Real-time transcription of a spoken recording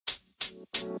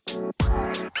Spread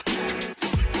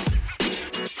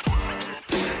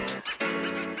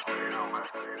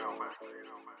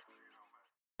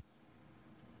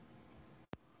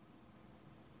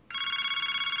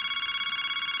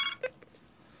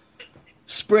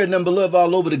number love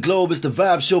all over the globe. It's the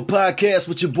Vibe Show podcast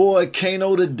with your boy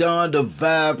Kano the Don, the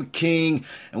Vibe King,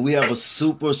 and we have a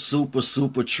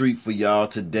super treat for y'all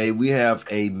today. We have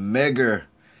a mega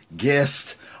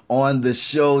guest on the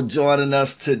show joining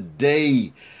us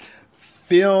today.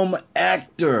 Film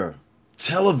actor,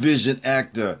 television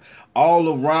actor, all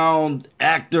around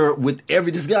actor with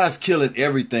this guy's killing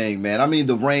everything, man. I mean,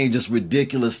 the range is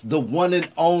ridiculous. The one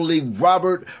and only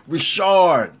Robert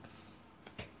Richard.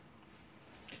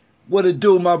 What it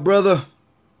do, my brother?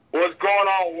 What's going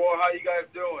on, War? How you guys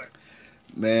doing?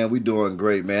 Man, we doing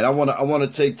great, man. I wanna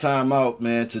take time out,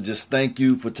 man, to just thank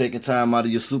you for taking time out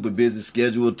of your super busy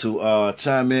schedule to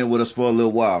chime in with us for a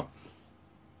little while.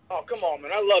 Oh, come on,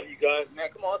 man. I love you guys, man.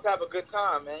 Come on, let's have a good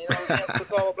time, man. You know what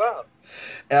it's all about.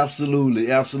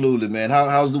 Absolutely, man.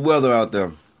 How's the weather out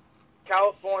there?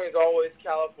 California's always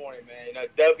California, man. You know,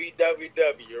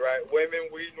 WWW, right? Women,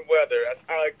 weed, and weather. That's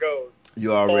how it goes.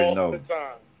 You already all know. The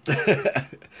time.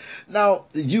 Now,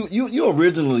 you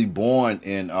originally born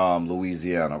in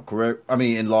Louisiana, correct? I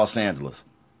mean, in Los Angeles.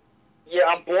 Yeah,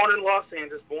 I'm born in Los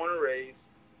Angeles, born and raised,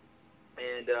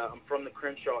 and I'm from the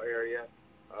Crenshaw area,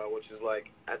 which is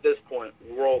like, at this point,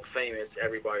 world famous.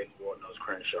 Everybody in the world knows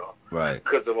Crenshaw. Right.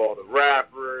 Because of all the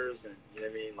rappers and, you know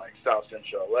what I mean, like South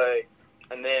Central LA.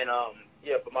 And then,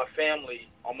 but my family,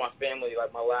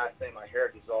 like my last name, my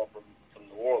heritage is all from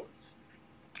New Orleans.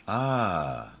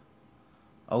 Ah.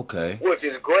 Okay. Which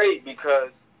is great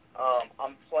because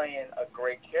I'm playing a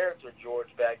great character, George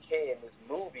Baquet, in this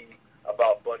movie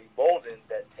about Buddy Bolden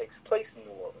that takes place in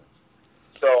New Orleans.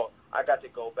 So I got to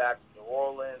go back to New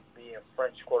Orleans, be in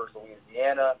French Quarters,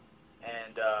 Louisiana,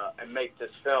 and make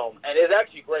this film. And it's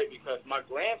actually great because my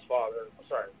great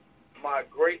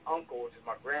uncle, which is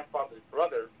my grandfather's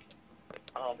brother,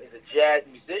 is a jazz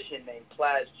musician named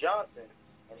Plas Johnson,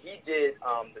 and he did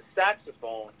the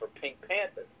saxophone for Pink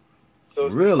Panther. So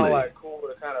it's really? Kind of like cool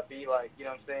to kind of be like, you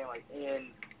know what I'm saying, like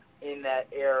in that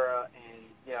era and,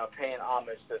 you know, paying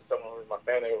homage to someone who's my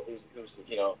family who's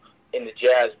you know, in the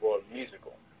jazz world,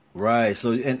 musical. Right.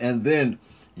 So and then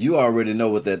you already know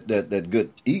what that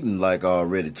good eating like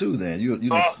already too. Then you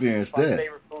experienced that. My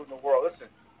favorite food in the world. Listen,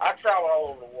 I travel all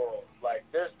over the world. Like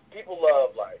there's people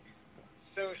love like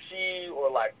sushi or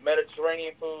like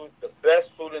Mediterranean food. The best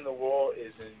food in the world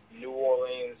is in New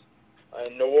Orleans,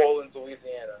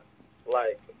 Louisiana.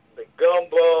 Like the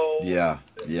gumbo, yeah,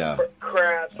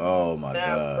 crabs, oh my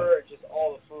God, just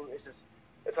all the food.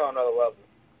 It's on another level.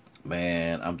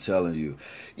 Man, I'm telling you,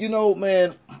 you know,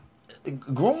 man,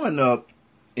 growing up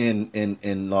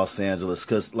in Los Angeles,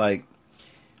 because like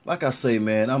I say,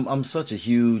 man, I'm such a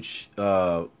huge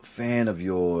fan of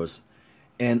yours,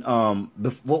 and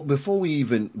before we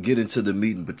even get into the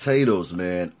meat and potatoes,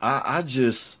 man, I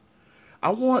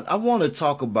want to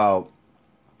talk about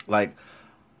like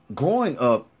growing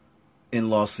up in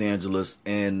Los Angeles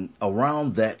and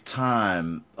around that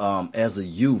time, as a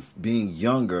youth, being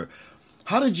younger,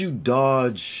 how did you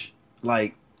dodge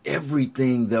like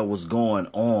everything that was going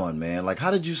on, man? Like,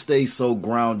 how did you stay so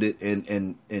grounded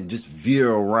and just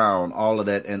veer around all of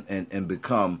that and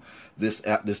become this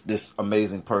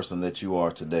amazing person that you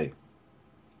are today?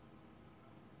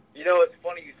 You know, it's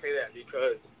funny you say that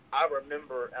because I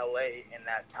remember LA in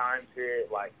that time period,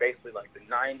 like basically like the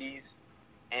 90s.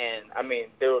 And, I mean,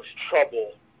 there was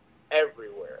trouble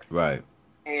everywhere. Right.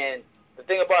 And the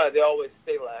thing about it, they always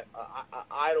say, like, an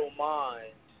idle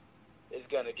mind is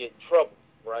going to get in trouble,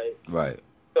 right? Right.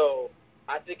 So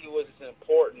I think it was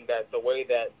important that the way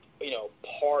that, you know,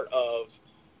 part of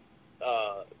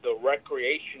the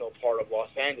recreational part of Los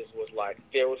Angeles was, like,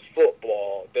 there was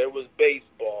football, there was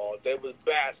baseball, there was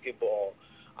basketball.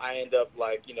 I end up,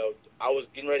 like, you know, I was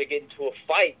getting ready to get into a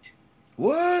fight.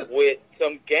 What? With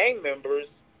some gang members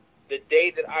the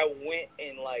day that I went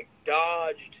and, like,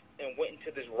 dodged and went into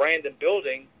this random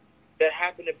building that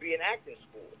happened to be an acting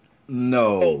school.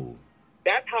 No. So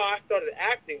that's how I started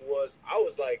acting was I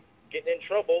was, like, getting in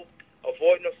trouble,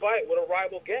 avoiding a fight with a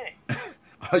rival gang.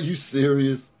 Are you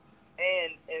serious?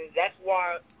 And that's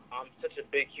why I'm such a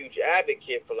big, huge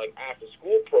advocate for, like,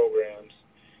 after-school programs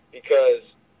because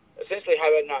essentially had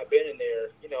I not been in there,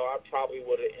 you know, I probably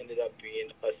would have ended up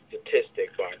being a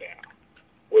statistic by now,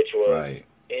 which was right.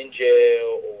 In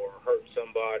jail or hurting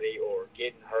somebody or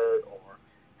getting hurt or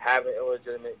having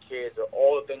illegitimate kids or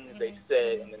all the things they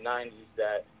said in the 90s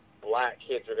that black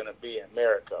kids are going to be in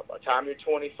America. By the time you're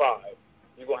 25,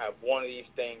 you're going to have one of these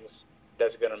things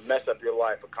that's going to mess up your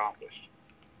life accomplished.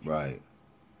 Right.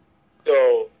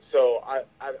 So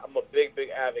I'm a big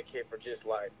advocate for just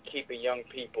like keeping young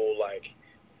people like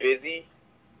busy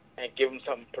and give them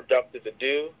something productive to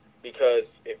do, because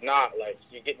if not, like,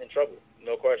 you're getting in trouble,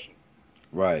 no question.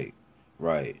 Right.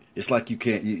 Right. It's like you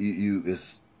can't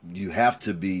it's you have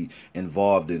to be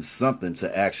involved in something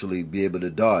to actually be able to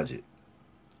dodge it.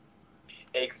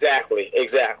 Exactly. And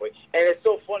it's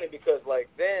so funny because like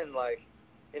then like,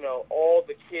 all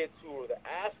the kids who were the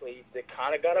athletes, they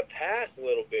kind of got a pass a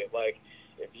little bit. Like,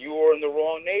 if you were in the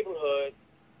wrong neighborhood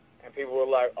and people were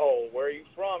like, "Oh, where are you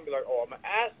from?" Be like, "Oh, I'm an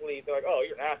athlete." They're like, "Oh,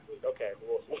 you're an athlete. Okay,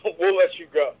 we'll let you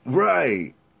go."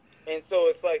 Right. And so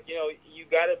it's like, you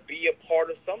got to be a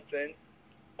part of something,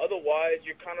 otherwise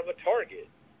you're kind of a target.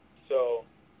 So,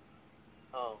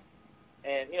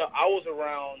 and I was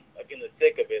around like in the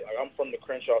thick of it. Like, I'm from the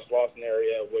Crenshaw Slauson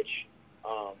area, which,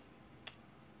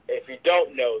 if you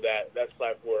don't know that, that's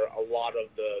like where a lot of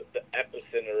the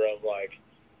epicenter of like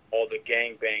all the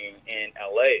gang banging in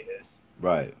LA is.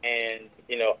 Right. And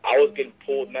I was getting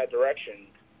pulled in that direction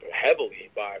heavily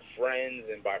by friends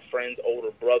and by friends'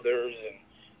 older brothers and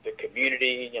the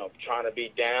community, trying to be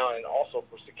down, and also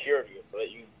for security so that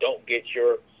you don't get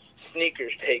your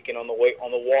sneakers taken on the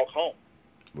walk home.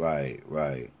 Right.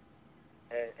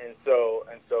 And so,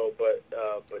 but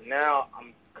now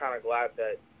I'm kind of glad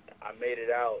that I made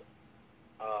it out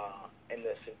in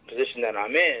this position that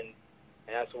I'm in,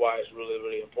 and that's why it's really,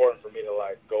 really important for me to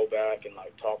like go back and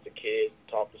like talk to kids,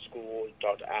 talk to school,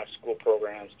 talk to after school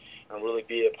programs, and really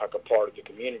be like a part of the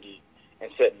community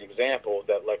and set an example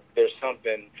that like there's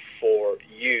something for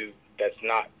you that's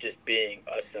not just being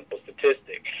a simple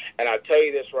statistic. And I'll tell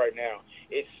you this right now,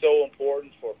 it's so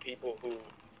important for people who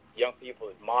young people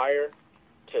admire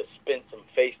to spend some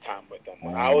face time with them.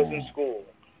 When I was in school,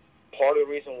 part of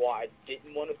the reason why I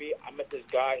didn't want to be, I met this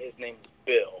guy, his name was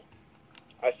Bill.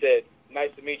 I said,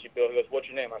 "Nice to meet you, Bill." He goes, "What's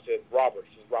your name?" I said, "Robert."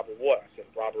 He says, "Robert what?" I said,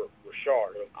 "Robert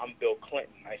Richard." He goes, "I'm Bill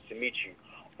Clinton. Nice to meet you."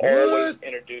 Always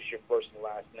introduce your first and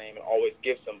last name, and always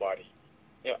give somebody,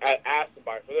 ask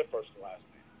somebody for their first and last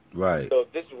name. Right. So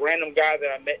this random guy that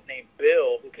I met named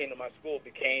Bill, who came to my school,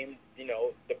 became,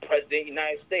 the president of the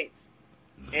United States.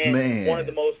 And one of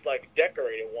the most, like,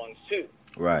 decorated ones, too.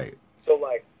 Right. So,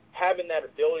 like, having that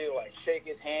ability to, like, shake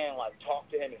his hand, like, talk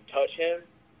to him and touch him,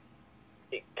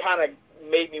 it kind of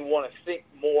made me want to think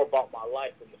more about my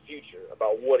life in the future,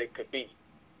 about what it could be.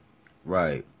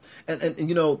 Right. And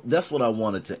that's what I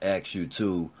wanted to ask you,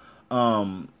 too.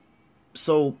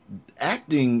 So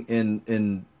acting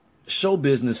in show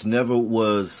business never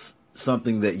was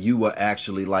something that you were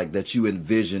actually like, that you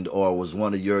envisioned or was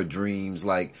one of your dreams,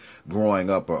 like growing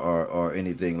up or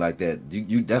anything like that.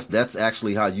 That's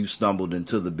actually how you stumbled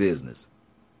into the business.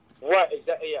 Right,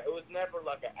 exactly. Yeah, it was never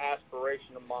like an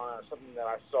aspiration of mine or something that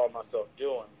I saw myself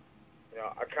doing.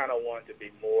 I kind of wanted to be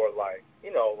more like,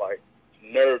 like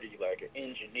nerdy, like an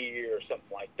engineer or something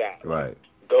like that. Right. Like,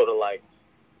 go to like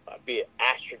be an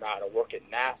astronaut or work at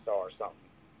NASA or something.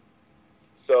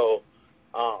 So,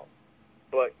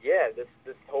 but yeah, this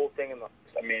whole thing,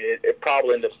 it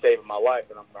probably ended up saving my life,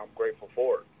 and I'm grateful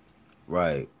for it.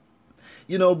 Right.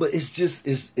 But it's just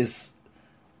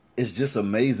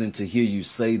amazing to hear you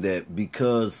say that,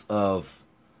 because of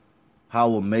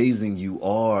how amazing you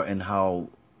are and how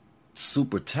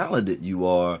super talented you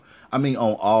are. I mean,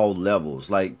 on all levels.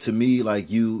 Like, to me, like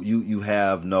you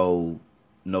have no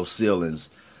ceilings.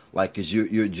 Like, 'cause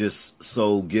you're just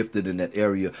so gifted in that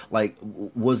area. Like,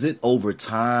 was it over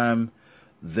time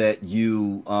that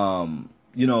you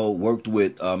worked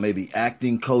with maybe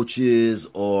acting coaches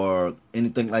or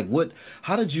anything? Like,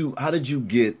 how did you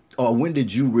get, or when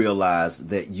did you realize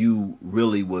that you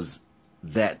really was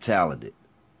that talented?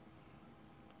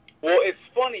 Well, it's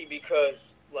funny because,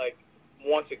 like,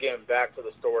 once again, back to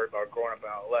the story about growing up in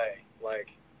LA,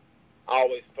 like, I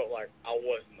always felt like I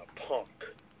wasn't a punk.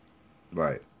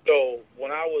 Right. So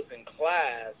when I was in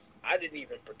class, I didn't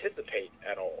even participate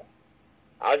at all.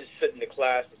 I would just sit in the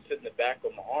class and sit in the back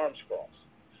with my arms crossed.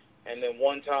 And then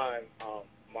one time,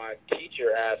 my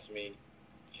teacher asked me,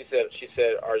 she said,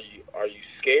 "Are you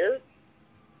scared?"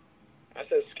 I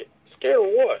said, "Scared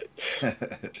of what?"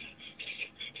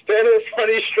 Standing in front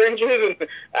of these strangers and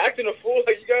acting a fool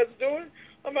like you guys are doing?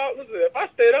 I'm out. Listen, if I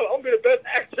stayed up, I'm gonna be the best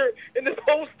actor in this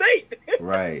whole state.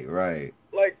 Right.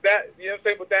 Like that, you know what I'm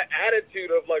saying? With that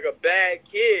attitude of like a bad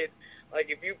kid, like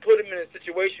if you put him in a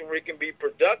situation where he can be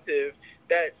productive,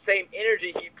 that same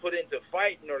energy put into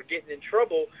fighting or getting in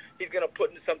trouble, he's going to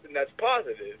put into something that's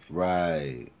positive.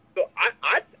 Right. So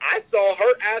I saw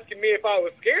her asking me if I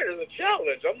was scared as a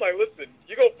challenge. I'm like, listen,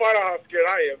 you're going to find out how scared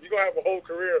I am. You're going to have a whole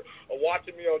career of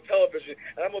watching me on television,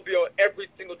 and I'm going to be on every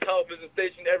single television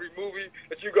station, every movie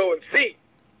that you go and see.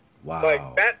 Wow. Like,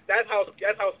 that's how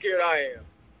scared I am.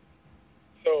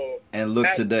 So and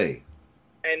look today.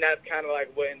 And that's kind of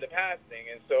like what ended up happening.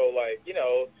 And so, like, you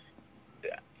know,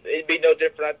 it'd be no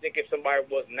different, I think, if somebody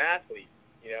was an athlete,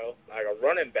 you know, like a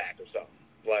running back or something.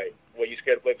 Like, were you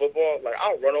scared to play football? Like,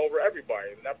 I'll run over everybody,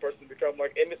 and that person become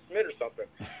like Emmitt Smith or something.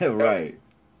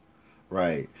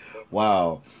 Right.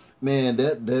 Wow, man,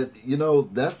 that you know,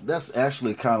 that's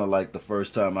actually kind of like the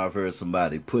first time I've heard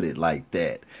somebody put it like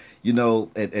that. You know,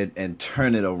 and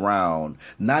turn it around,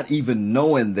 not even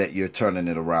knowing that you're turning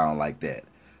it around like that,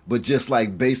 but just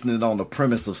like basing it on the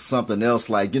premise of something else,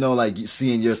 like, you know, like you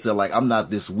seeing yourself like, I'm not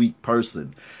this weak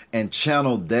person, and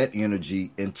channel that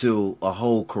energy into a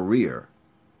whole career.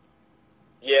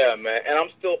 Yeah, man, and I'm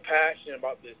still passionate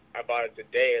about it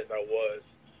today as I was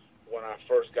when I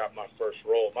first got my first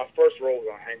role. My first role was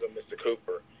on Hang Up Mr.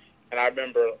 Cooper, and I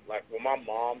remember, like, when my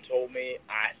mom told me,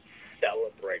 I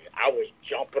celebrated. I was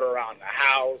jumping around the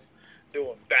house,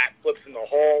 doing backflips in the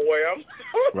hallway. I'm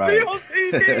Right. on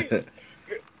TV.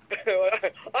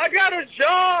 I got a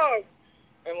job,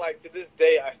 and like to this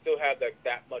day, I still have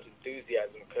that much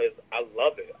enthusiasm because I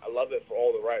love it. I love it for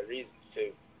all the right reasons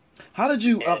too. How did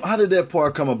you? How did that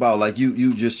part come about? Like you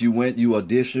went, you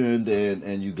auditioned,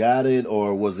 and you got it,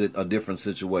 or was it a different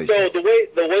situation? So the way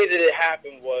that it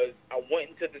happened was I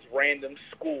went into this random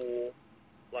school,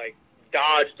 like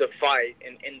dodged a fight,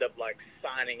 and ended up like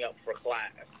signing up for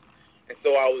class. And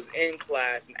so I was in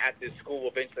class, and at this school,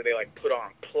 eventually they like put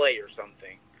on a play or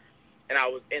something, and I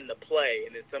was in the play,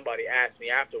 and then somebody asked me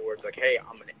afterwards, like, "Hey,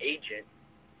 I'm an agent,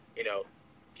 you know,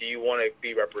 do you want to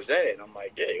be represented?" And I'm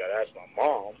like, "Yeah, you gotta ask my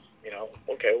mom." You know,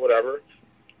 okay, whatever.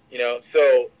 You know,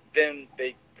 so then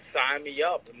they signed me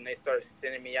up, and they started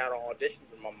sending me out on auditions,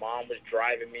 and my mom was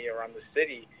driving me around the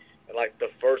city. And, like,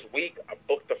 the first week, I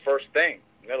booked the first thing.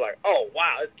 And they're like, oh,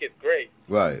 wow, this kid's great.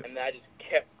 Right. And I just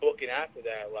kept booking after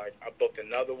that. Like, I booked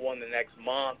another one the next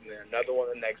month, and then another one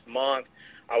the next month.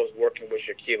 I was working with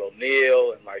Shaquille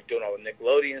O'Neal and, like, doing all the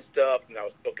Nickelodeon stuff, and I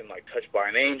was booking, like, Touched by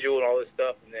an Angel and all this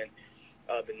stuff. And then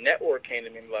the network came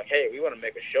to me and was like, hey, we want to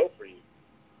make a show for you.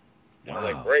 Wow. I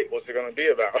was like, great, what's it going to be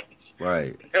about?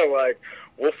 Right. They're like,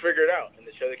 we'll figure it out. And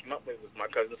the show they came up with was My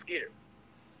Cousin Skeeter.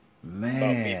 Man.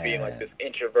 About me being like this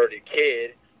introverted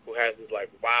kid who has this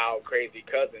like wild, crazy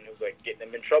cousin who's like getting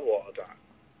him in trouble all the time.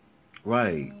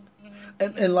 Right.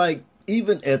 And like,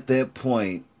 even at that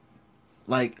point,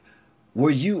 like, were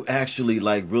you actually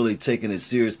like really taking it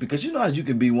serious? Because you know how you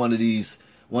can be one of these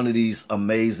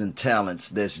amazing talents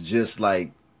that's just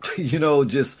like, you know,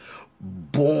 just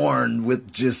born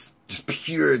with just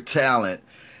pure talent.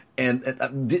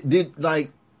 And did like,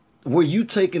 were you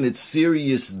taking it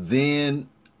serious then,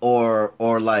 or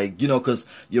like, you know, because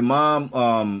your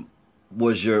mom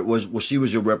was she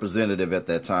was your representative at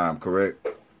that time, correct?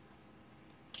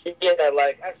 Yeah,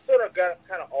 like I sort of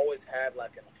kind of always had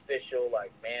like an official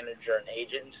like manager and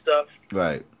agent and stuff.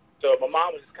 Right. So my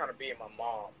mom was just kind of being my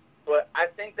mom. But I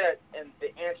think that, and the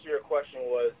answer to your question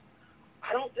was,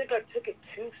 I don't think I took it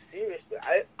too seriously.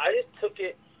 I just took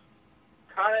it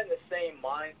kind of in the same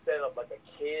mindset of like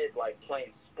a kid like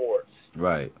playing sports.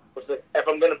 Right. It's like, if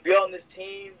I'm going to be on this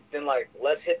team, then like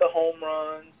let's hit the home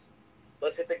runs,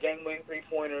 let's hit the game-winning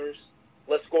three-pointers,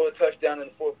 let's score the touchdown in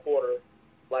the fourth quarter,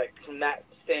 like from that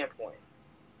standpoint.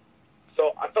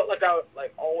 So I felt like I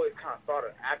like always kind of thought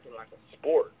of acting like a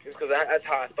sport, just because that's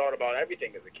how I thought about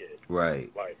everything as a kid.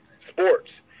 Right. Like sports.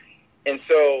 And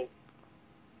so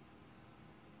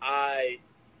I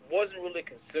wasn't really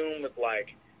consumed with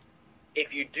like,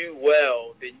 if you do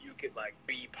well, then you could like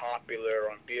be popular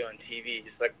or be on TV.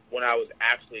 Just like when I was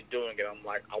actually doing it, I'm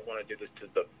like, I want to do this to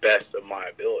the best of my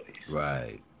abilities.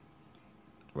 Right.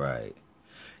 Right.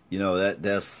 You know,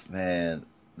 that's man,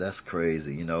 that's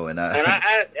crazy. You know, and I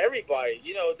ask everybody,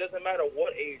 you know, it doesn't matter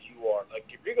what age you are. Like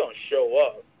if you're gonna show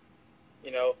up,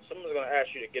 you know, someone's gonna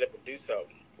ask you to get up and do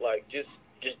something. Like just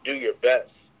do your best.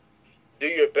 Do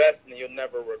your best, and you'll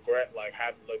never regret like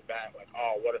having to look back like,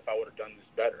 oh, what if I would have done this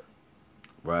better?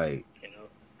 Right. You know.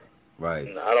 Right.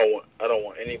 And I don't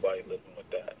want anybody living with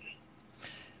that.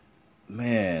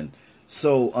 Man.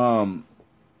 So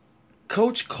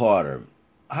Coach Carter,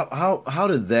 how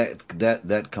did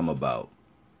that come about?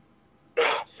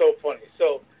 So funny.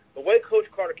 So the way Coach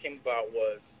Carter came about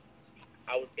was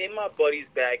I was in my buddy's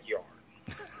backyard.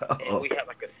 And we had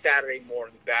like a Saturday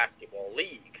morning basketball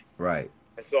league. Right.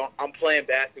 And so I'm playing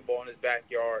basketball in his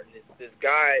backyard, and this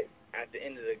guy at the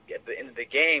end of the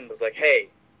game was like, "Hey,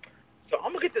 So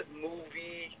I'm gonna get this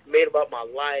movie made about my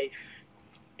life,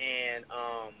 and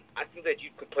I think that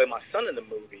you could play my son in the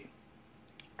movie.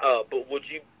 But would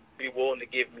you be willing to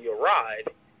give me a ride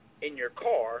in your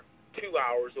car 2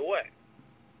 hours away?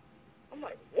 I'm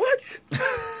like, what?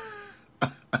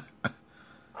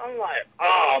 I'm like,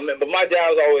 oh man. But my dad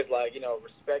was always like,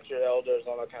 respect your elders and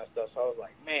all that kind of stuff. So I was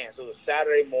like, man. So it was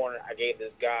Saturday morning. I gave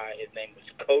this guy, his name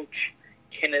was Coach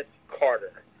Kenneth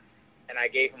Carter, and I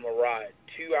gave him a ride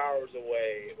 2 hours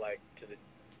away, like to the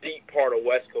deep part of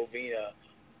West Covina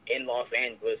in Los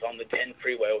Angeles on the 10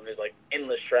 freeway when there's like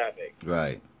endless traffic.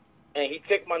 Right. And he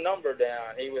took my number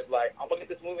down. He was like, I'm going to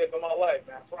get this movie for my life,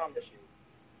 man. I promise you.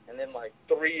 And then, like,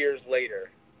 3 years later,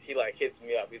 he, like, hits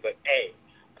me up. He's like, hey,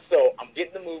 so I'm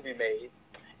getting the movie made,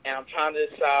 and I'm trying to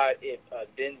decide if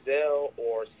Denzel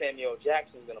or Samuel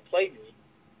Jackson is going to play me,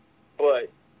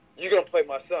 but you're going to play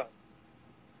my son.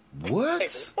 What?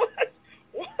 Like,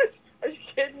 what? Are you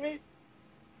kidding me?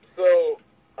 So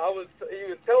he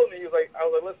was telling me, I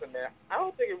was like, listen, man, I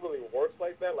don't think it really works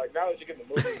like that. Like, now that you're getting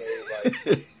the movie made,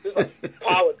 like, there's, like,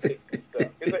 politics and stuff.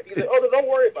 He's like, oh, don't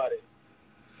worry about it.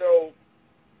 So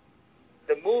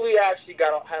the movie actually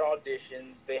had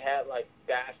auditions. They had, like,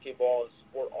 basketball and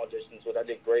sport auditions, which I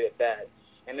did great at that.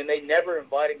 And then they never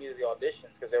invited me to the auditions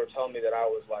because they were telling me that I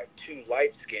was, like, too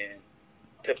light-skinned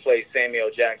to play Samuel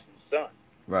Jackson's son.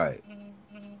 Right.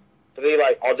 So they,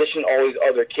 like, auditioned all these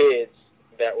other kids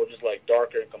that were just, like,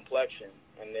 darker in complexion.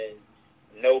 And then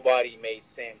nobody made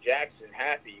Sam Jackson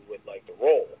happy with, like, the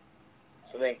role.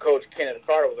 So then Coach Kenneth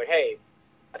Carter was like, hey,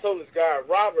 I told this guy,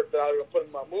 Robert, that I was going to put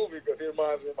in my movie because he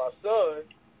reminds me of my son.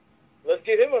 Let's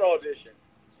give him an audition.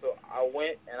 So I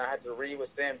went, and I had to read with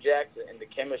Sam Jackson, and the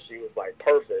chemistry was, like,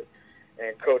 perfect.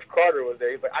 And Coach Carter was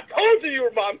there. He's like, I told you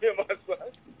remind me of my son.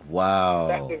 Wow.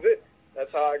 That was it.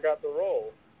 That's how I got the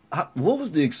role. What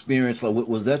was the experience like?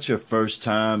 Was that your first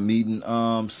time meeting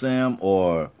Sam,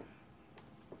 or?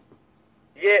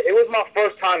 Yeah, it was my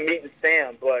first time meeting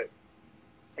Sam, but,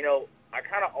 I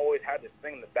kind of always had this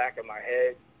thing in the back of my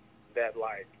head that,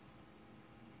 like,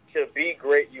 to be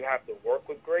great, you have to work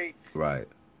with great. Right.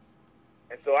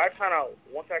 And so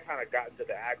once I kind of got into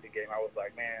the acting game, I was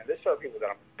like, man, there's certain people that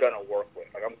I'm going to work with.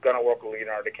 Like, I'm going to work with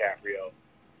Leonardo DiCaprio.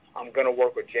 I'm going to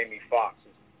work with Jamie Foxx,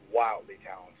 who's wildly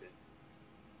talented.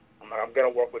 I'm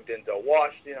going to work with Denzel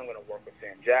Washington. I'm going to work with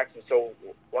Sam Jackson. So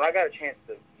when I got a chance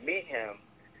to meet him,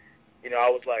 I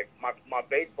was like, my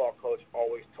baseball coach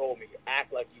always told me,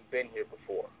 act like you've been here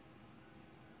before.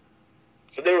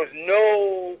 So there was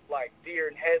no, like, deer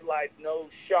in headlights, no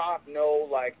shock, no,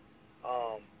 like,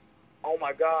 oh,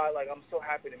 my God, like, I'm so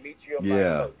happy to meet you. I'm like,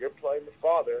 no, you're playing the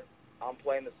father. I'm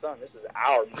playing the son. This is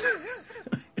our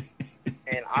movie.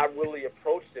 And I really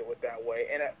approached it with that way.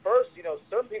 And at first,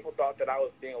 some people thought that I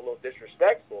was being a little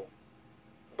disrespectful,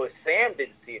 but Sam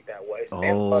didn't see it that way.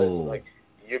 Sam thought it was like,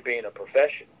 you're being a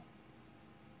professional.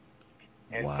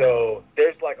 And so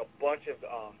there's like a bunch of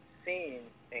scenes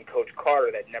in Coach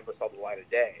Carter that never saw the light of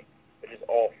day. They're just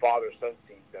all father-son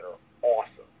scenes that are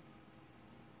awesome.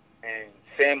 And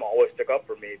Sam always stuck up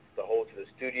for me to the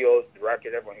studios, the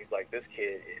director, everyone. He's like, this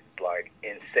kid is, like,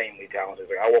 insanely talented.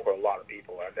 Like, I work with a lot of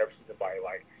people. I've never seen somebody,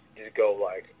 like, just go,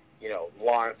 like,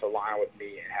 line for line with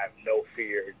me and have no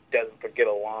fear, doesn't forget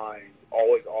a line,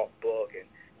 always off book, and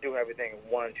doing everything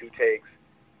in 1 and 2 takes.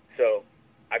 So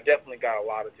I definitely got a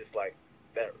lot of just, like,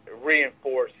 that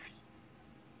reinforced,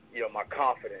 my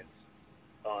confidence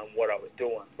on what I was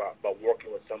doing by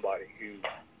working with somebody who,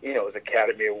 is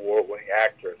Academy Award-winning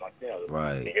actor and, like,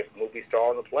 the biggest movie star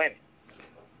on the planet.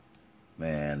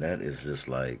 Man, that is just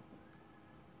like,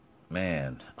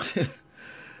 man,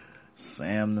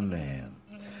 Sam the man.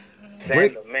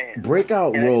 The man.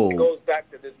 Breakout role. It goes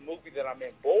back to this movie that I'm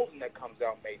in, Bolden, that comes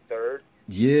out May 3rd.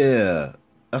 Yeah.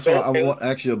 That's why I want to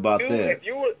ask you about that.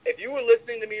 If you were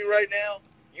listening to me right now,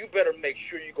 you better make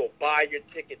sure you go buy your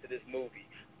ticket to this movie.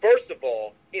 First of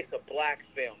all, it's a black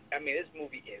film. I mean, this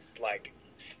movie is like,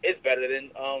 it's better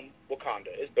than Wakanda.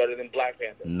 It's better than Black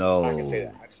Panther. No. I can say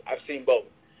that. I've seen both.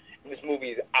 And this movie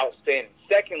is outstanding.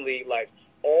 Secondly, like,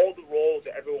 all the roles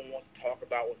that everyone wants to talk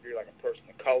about when you're like a person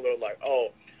of color, like, oh,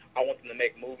 I want them to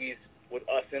make movies with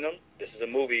us in them. This is a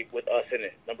movie with us in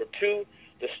it. Number 2,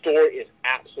 the story is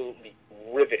absolutely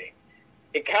riveting.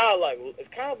 It's kind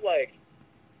of like,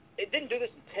 it didn't do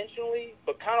this intentionally,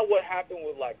 but kind of what happened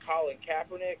with, like, Colin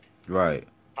Kaepernick. Right.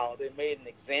 How they made an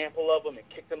example of him and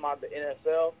kicked him out of the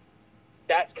NFL.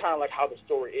 That's kind of like how the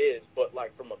story is, but,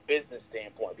 like, from a business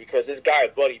standpoint. Because this guy,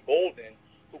 Buddy Bolden,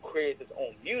 who created his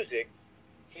own music,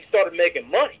 he started making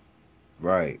money.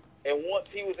 Right. And once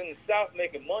he was in the South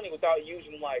making money without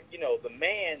using, like, the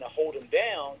man to hold him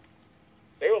down,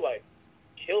 they were like,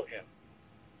 kill him.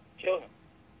 Kill him.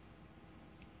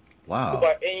 Wow.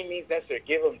 by any means necessary.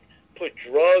 Put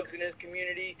drugs in his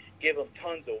community, give him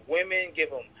tons of women, give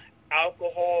him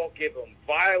alcohol, give him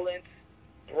violence,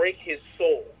 break his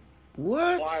soul.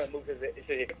 What? Why move his? It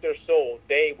says if their soul,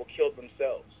 they will kill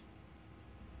themselves.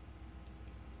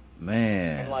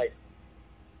 Man. And like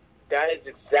that is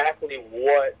exactly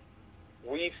what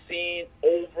we've seen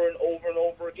over and over and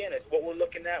over again. It's what we're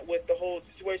looking at with the whole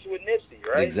situation with Nipsey,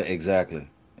 right?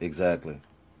 Exactly.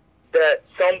 That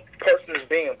some person is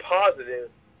being positive,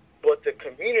 but the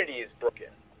community is broken.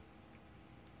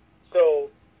 So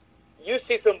you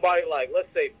see somebody like,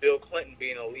 let's say, Bill Clinton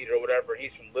being a leader or whatever,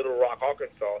 he's from Little Rock,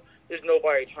 Arkansas. There's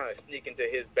nobody trying to sneak into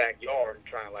his backyard and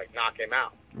trying to, like, knock him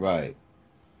out. Right.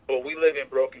 But we live in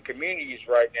broken communities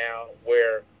right now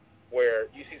where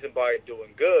you see somebody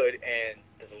doing good, and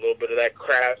there's a little bit of that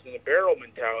crabs in the barrel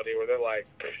mentality where they're like,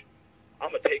 I'm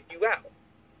going to take you out.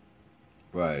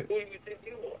 Right. Who do you think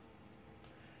you are?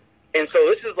 And so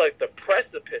this is like the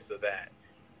precipice of that,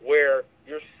 where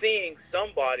you're seeing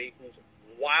somebody who's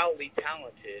wildly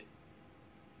talented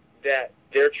that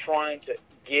they're trying to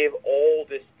give all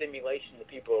this stimulation to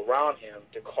people around him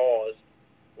to cause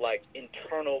like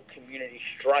internal community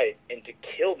strife and to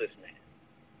kill this man.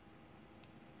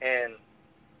 And,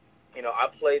 you know, I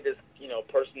play this, you know,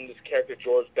 person, this character,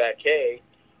 George Baquet,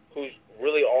 who's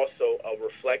really also a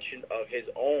reflection of his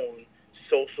own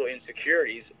social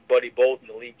insecurities. Buddy Bolden,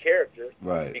 the lead character,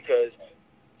 right? Because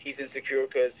he's insecure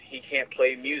because he can't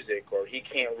play music or he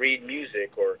can't read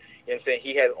music, or, you know what I'm saying,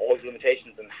 he has all these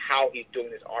limitations in how he's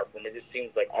doing this art form. It just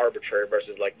seems like arbitrary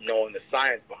versus like knowing the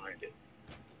science behind it.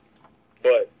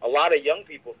 But a lot of young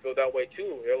people feel that way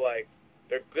too. They're like,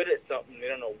 they're good at something, they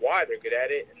don't know why they're good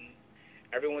at it, and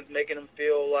everyone's making them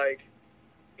feel like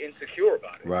insecure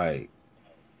about it. Right.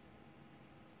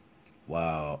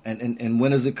 Wow. And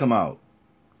when does it come out?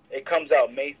 It comes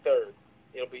out May 3rd.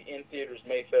 It'll be in theaters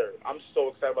May 3rd. I'm so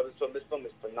excited about this film. This film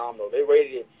is phenomenal. They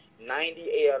rated it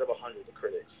 98 out of 100, the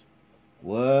critics.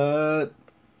 What?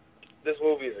 This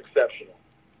movie is exceptional.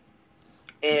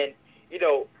 And, you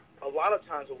know, a lot of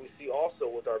times what we see also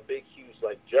with our big, huge,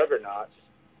 like, juggernauts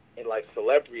and, like,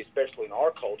 celebrities, especially in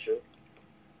our culture,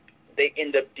 they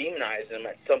end up demonizing them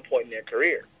at some point in their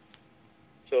career.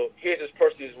 So here's this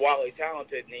person who's wildly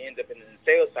talented, and they end up in an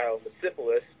insane asylum with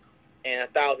syphilis and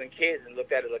 1,000 kids and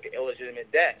looked at it like an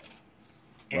illegitimate dad.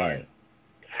 Right.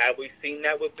 Have we seen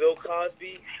that with Bill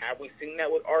Cosby? Have we seen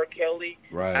that with R. Kelly?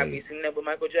 Right. Have we seen that with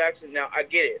Michael Jackson? Now, I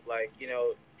get it. Like, you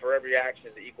know, for every action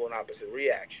is an equal and opposite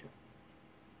reaction.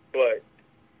 But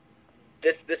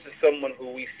this is someone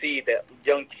who we see that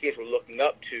young kids were looking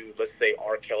up to. Let's say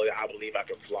R. Kelly, I Believe I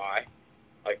Can Fly.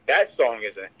 Like, that song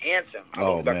is an anthem. I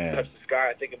believe I can touch the sky.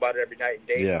 I think about it every night and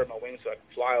day. Yeah. Spread my wings so I can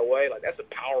fly away. Like, that's a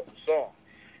powerful song.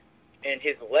 And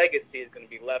his legacy is going to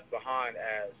be left behind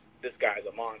as this guy's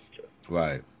a monster.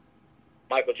 Right.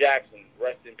 Michael Jackson,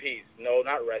 rest in peace. No,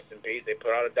 not rest in peace. They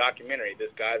put out a documentary. This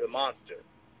guy's a monster.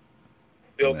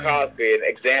 Bill Cosby, an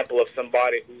example of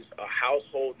somebody who's a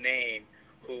household name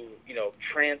who, you know,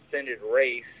 transcended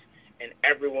race, and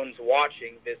everyone's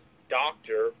watching this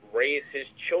doctor raise his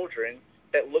children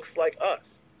that looks like us.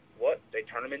 What? They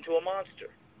turn him into a monster.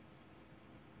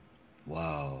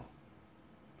 Wow.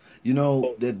 You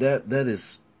know, that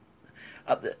is.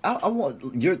 I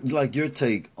want your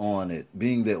take on it.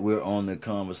 Being that we're on the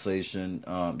conversation,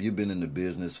 you've been in the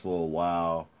business for a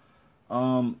while.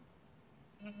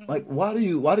 Like, why do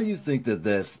you think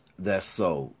that's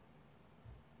so?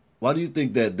 Why do you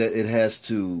think that it has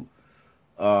to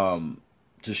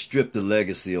strip the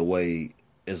legacy away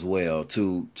as well,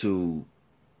 to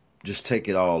just take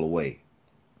it all away?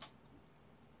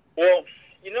 Well,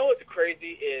 you know what's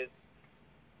crazy is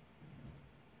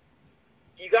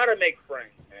you got to make friends,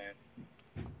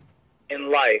 man, in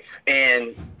life.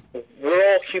 And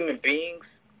we're all human beings,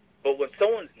 but when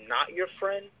someone's not your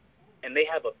friend and they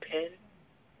have a pen,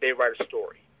 they write a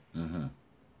story. Mm-hmm.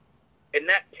 And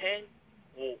that pen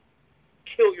will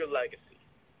kill your legacy.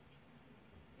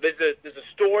 There's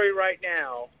a story right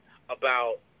now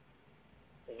about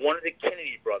one of the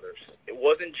Kennedy brothers. It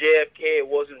wasn't JFK, it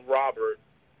wasn't Robert.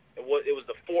 It was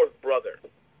the fourth brother.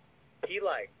 He,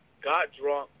 like, got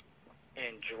drunk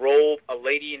and drove a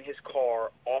lady in his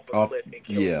car off a cliff and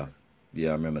killed her. Yeah,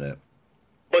 I remember that.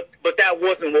 But that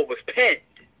wasn't what was penned.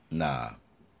 Nah.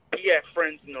 He had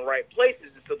friends in the right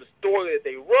places, and so the story that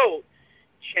they wrote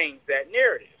changed that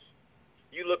narrative.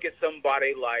 You look at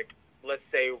somebody like, let's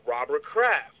say, Robert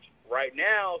Kraft. Right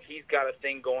now, he's got a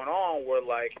thing going on where,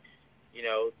 like, you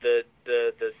know, the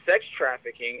sex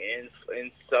trafficking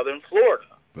in southern Florida.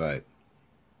 Right.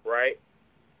 Right?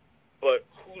 But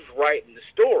who's writing the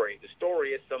story? The story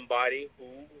is somebody who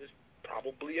is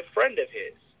probably a friend of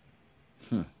his.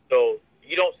 So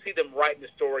you don't see them writing the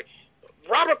story.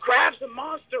 Robert Kraft's a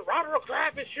monster. Robert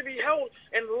Kraft should be held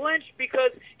and lynched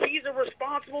because he's a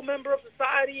responsible member of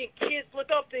society, and kids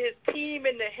look up to his team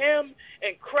and to him.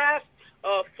 And Kraft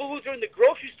foods are in the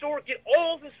grocery store. Get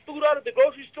all this food out of the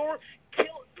grocery store.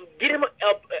 Get him,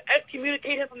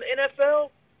 excommunicate him from the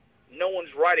NFL. No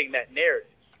one's writing that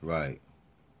narrative. Right.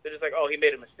 They're just like, oh, he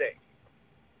made a mistake.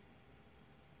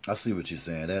 I see what you're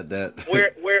saying. That.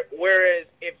 Whereas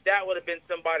if that would have been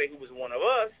somebody who was one of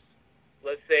us,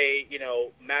 let's say,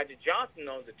 Magic Johnson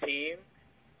owns a team.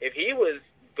 If he was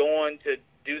going to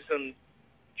do some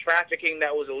trafficking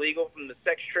that was illegal from the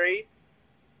sex trade,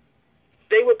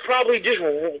 they would probably just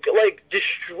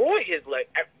destroy his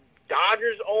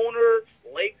Dodgers owner,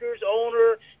 Lakers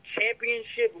owner,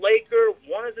 championship Laker,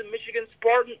 one is a Michigan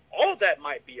Spartan. All that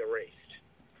might be erased.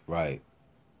 Right.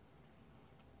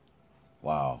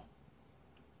 Wow.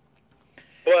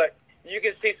 But you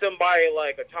can see somebody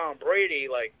like a Tom Brady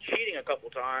cheating a couple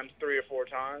times, 3 or 4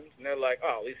 times, and they're like,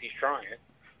 oh, at least he's trying.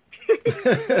 If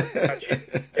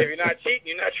you're not cheating,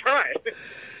 you're not trying.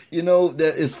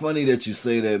 That it's funny that you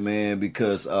say that, man,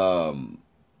 because that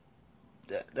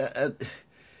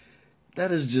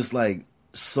is just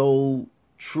so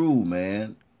true,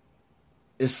 man.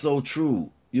 It's so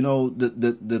true.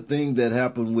 The thing that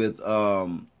happened with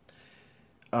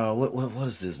what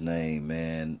is his name,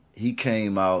 man? He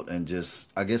came out and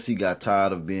I guess he got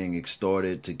tired of being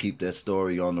extorted to keep that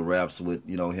story on the wraps with,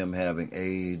 him having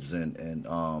AIDS and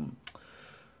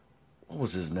what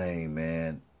was his name,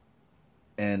 man?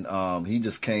 And he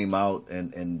just came out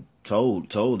and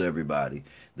told everybody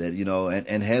that,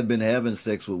 and had been having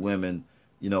sex with women,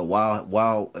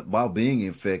 while being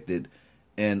infected,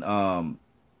 and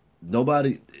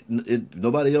nobody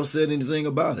else said anything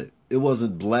about it. It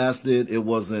wasn't blasted.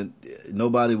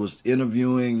 Nobody was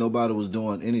interviewing. Nobody was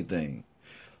doing anything.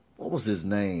 What was his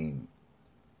name?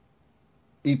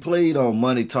 He played on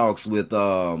Money Talks with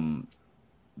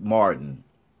Martin.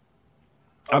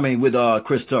 I mean, with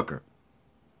Chris Tucker.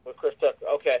 With Chris Tucker,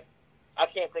 okay. I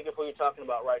can't think of who you're talking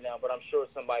about right now, but I'm sure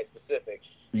it's somebody specific.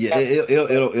 Yeah,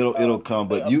 it'll come.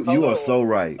 But you are so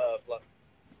right.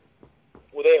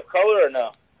 Were they of color or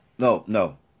no?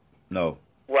 No.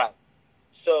 Right.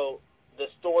 So the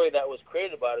story that was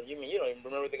created about it, you don't even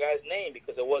remember the guy's name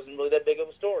because it wasn't really that big of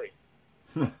a story.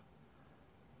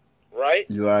 Right?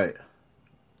 You're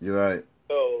right.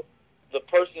 So the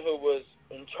person who was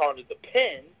in charge of the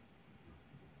pen,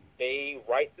 they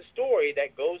write the story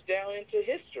that goes down into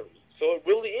history. So it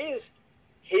really is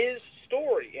his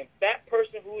story. If that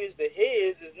person who is the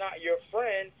his is not your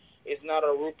friend, is not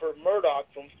a Rupert Murdoch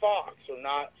from Fox, or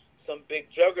not some big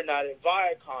juggernaut at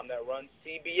Viacom that runs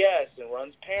CBS and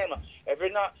runs Paramount.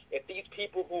 If these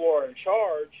people who are in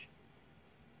charge,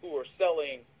 who are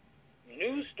selling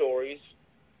news stories,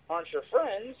 aren't your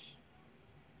friends,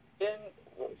 then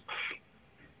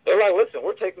they're like, listen,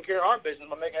 we're taking care of our business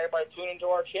by making everybody tune into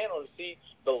our channel to see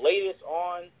the latest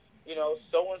on,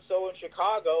 so-and-so in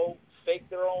Chicago fake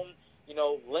their own,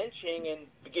 lynching and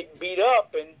getting beat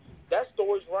up. And that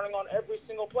story's running on every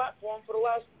single platform for the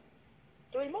last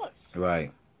 3 months.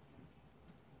 Right.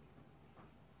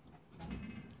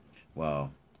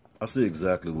 Wow. I see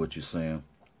exactly what you're saying.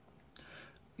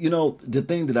 The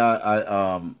thing that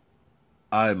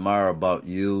I admire about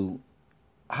you,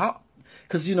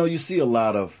 because you see a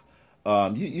lot of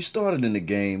you started in the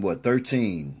game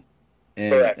 13,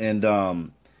 and correct.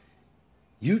 And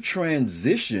you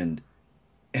transitioned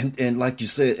and like you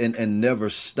said and never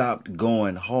stopped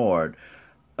going hard.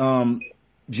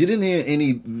 You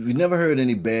never heard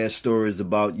any bad stories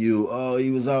about you. Oh, he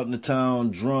was out in the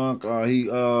town drunk, or he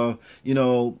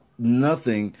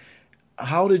nothing.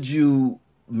 How did you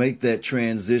make that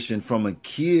transition from a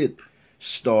kid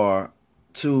star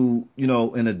to,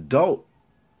 an adult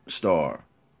star?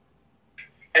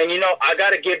 And, I got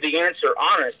to give the answer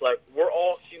honest. We're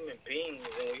all human beings,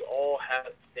 and we all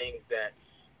have things that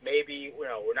maybe,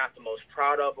 we're not the most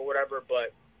proud of or whatever.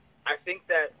 But I think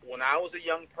that when I was a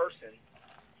young person,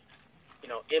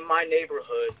 in my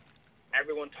neighborhood,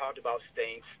 everyone talked about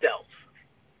staying stealth.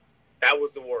 That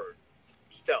was the word,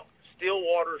 stealth. Still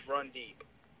waters run deep.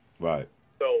 Right.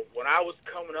 So when I was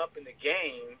coming up in the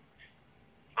game,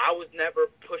 I was never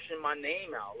pushing my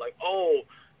name out.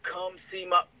 Come see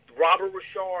my Robert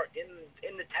Richard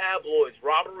in the tabloids.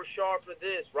 Robert Richard for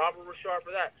this. Robert Richard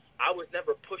for that. I was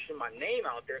never pushing my name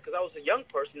out there because I was a young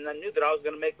person and I knew that I was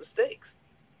going to make mistakes.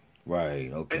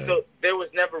 Right. Okay. And so there was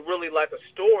never really a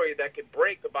story that could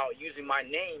break about using my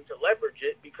name to leverage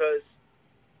it because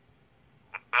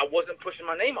I wasn't pushing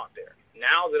my name out there.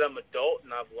 now that I'm adult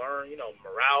and I've learned,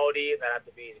 morality, and I have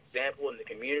to be an example in the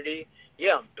community,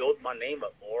 yeah, I'm building my name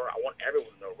up more. I want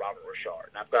everyone to know Robert Richard.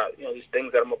 And I've got, these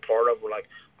things that I'm a part of, like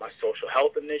my social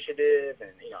health initiative,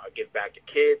 and, I give back to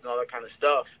kids and all that kind of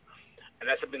stuff. And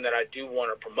that's something that I do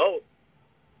want to promote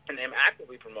and am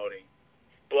actively promoting.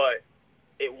 But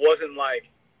it wasn't like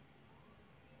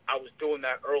I was doing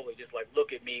that early, just like,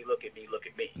 look at me, look at me, look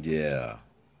at me. Yeah.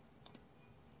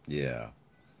 Yeah.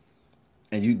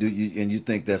 And you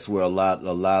think that's where a lot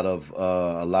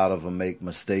of them make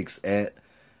mistakes at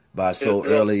by so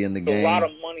early in the game. A lot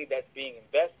of money that's being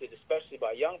invested, especially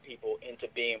by young people, into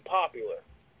being popular.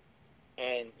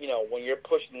 And when you're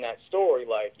pushing that story,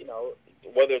 like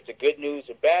whether it's a good news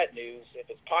or bad news, if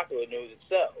it's popular news, it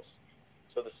sells.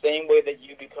 So the same way that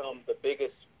you become the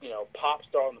biggest pop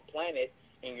star on the planet,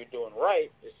 and you're doing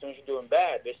right, as soon as you're doing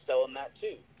bad, they're selling that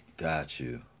too. Got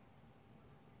you.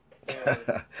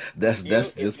 That's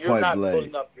just point blank. If you're not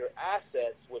building up your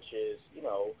assets, which is,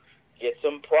 get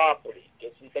some property,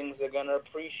 get some things they're going to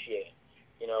appreciate,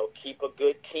 keep a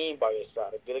good team by your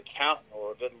side, a good accountant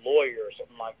or a good lawyer or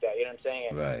something like that, you know what I'm saying?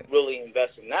 And right. Really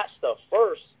invest in that stuff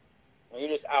first. When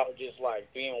you're just out just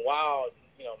like being wild,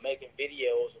 making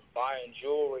videos and buying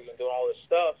jewelry and doing all this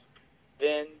stuff,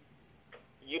 then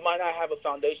you might not have a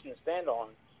foundation to stand on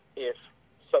if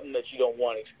something that you don't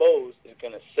want exposed is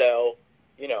going to sell,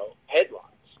 headlines.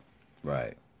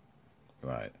 Right.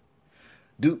 Right.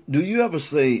 Do you ever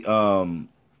say,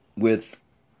 with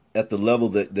at the level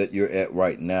that you're at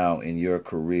right now in your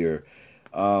career,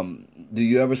 do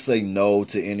you ever say no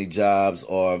to any jobs,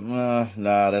 or nah,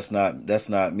 that's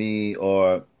not me,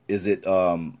 or is it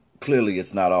clearly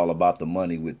it's not all about the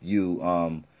money with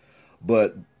you,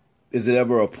 but is it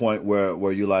ever a point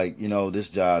where you're like, this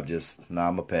job just, I'm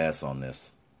gonna pass on this?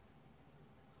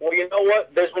 Well, you know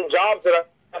what? There's been jobs that I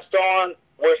passed on,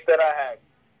 wish that I had.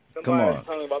 Somebody was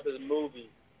telling me about this movie,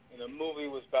 and the movie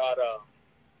was about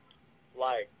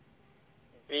like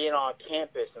being on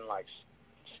campus and like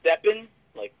stepping,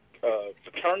 like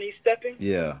fraternity stepping.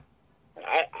 Yeah. And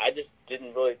I just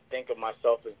didn't really think of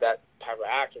myself as that type of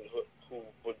actor who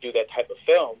would do that type of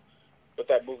film, but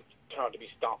that movie turned out to be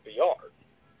Stomp the Yard.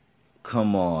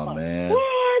 Come on, man.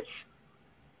 What?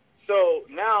 So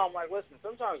now I'm like, listen,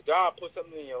 sometimes God puts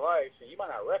something in your life and you might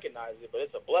not recognize it, but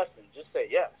it's a blessing. Just say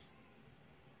yes.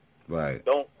 Right.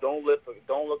 Don't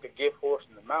look a gift horse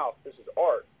in the mouth. This is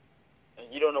art,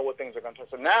 and you don't know what things are going to turn.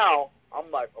 So now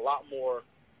I'm like a lot more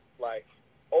like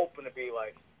open to be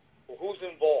like, well, who's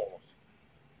involved?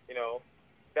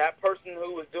 That person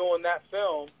who was doing that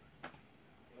film,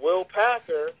 Will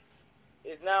Packer,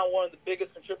 is now one of the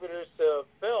biggest contributors to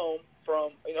film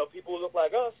from people who look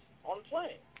like us on the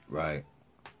plane. Right.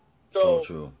 So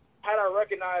true. Had I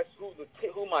recognized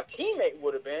who my teammate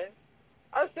would have been,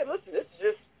 I said, listen, this is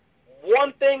just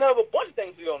one thing of a bunch of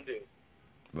things we're going to do.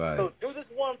 Right. So do this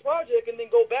one project and then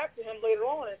go back to him later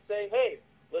on and say, hey,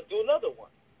 let's do another one.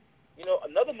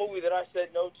 Another movie that I said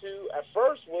no to at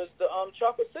first was the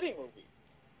Chocolate City movie.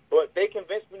 But they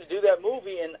convinced me to do that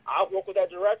movie, and I've worked with that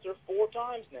director 4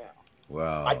 times now.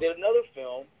 Wow. I did another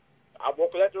film. I've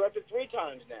worked with that director 3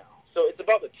 times now. So it's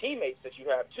about the teammates that you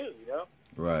have too,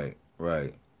 Right,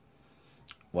 right.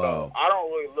 Wow. So I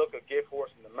don't really look a gift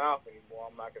horse in the mouth anymore.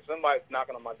 I'm like, if somebody's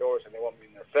knocking on my door and they want me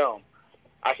in their film,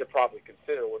 I should probably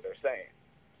consider what they're saying.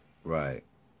 Right,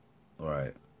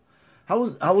 right. How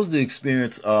was the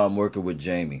experience working with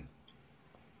Jamie?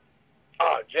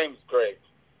 Jamie's great.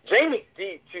 Jamie's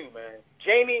deep too, man.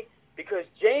 Because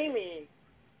Jamie,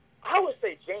 I would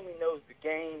say Jamie knows the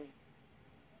game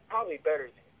probably better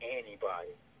than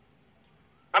anybody.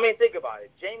 I mean, think about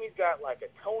it. Jamie's got like a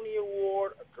Tony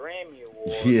Award, a Grammy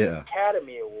Award, yeah, an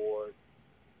Academy Award.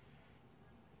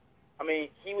 I mean,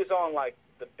 he was on like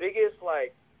the biggest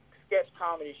like sketch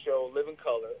comedy show, Living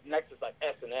Color. Next is like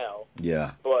SNL.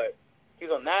 Yeah. But he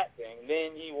was on that thing.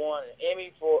 Then he won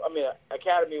an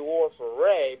Academy Award for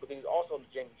Ray, but then he's also on the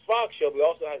Jamie Foxx show. But he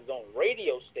also has his own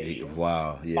radio station.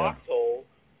 Wow, yeah. Foxhole.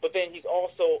 But then he's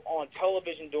also on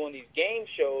television doing these game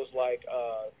shows like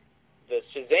the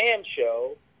Shazam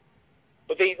show.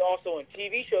 But then he's also in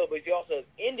TV shows, but he also has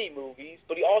indie movies.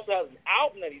 But he also has an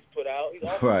album that he's put out. He's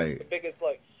also right. the biggest,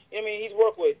 he's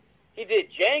worked with, he did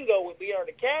Django with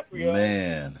Leonardo DiCaprio.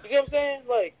 Man. You get what I'm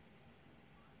saying?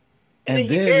 And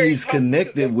then he's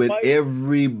connected with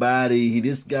everybody.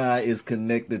 This guy is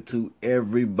connected to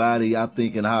everybody, I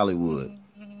think, in Hollywood.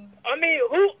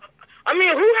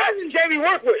 Who hasn't Jamie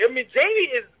worked with?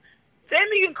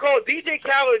 Jamie can call DJ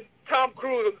Khaled and Tom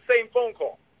Cruise on the same phone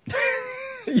call.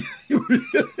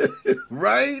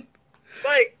 Right?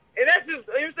 And that's just,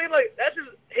 that's just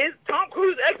his Tom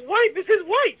Cruise's ex-wife is his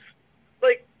wife.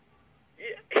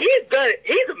 He's done it.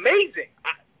 He's amazing.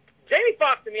 Jamie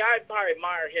Foxx, to me, I probably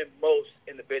admire him most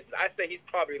in the business. I say he's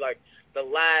probably like the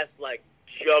last like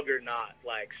juggernaut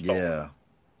like star.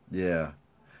 Yeah.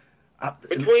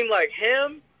 Between like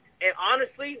him and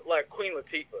honestly like Queen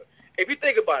Latifah. If you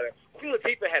think about it, Queen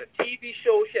Latifah had a TV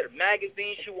show, she had a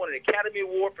magazine, she won an Academy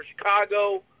Award for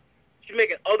Chicago. She's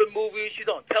making other movies. She's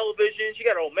on television. She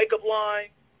got her own makeup line.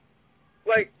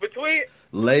 Like between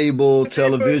label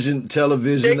television.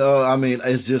 I mean,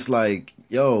 it's just like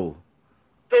yo.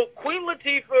 So Queen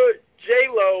Latifah, J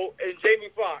Lo, and Jamie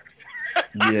Foxx.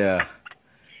 Yeah.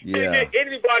 Can't get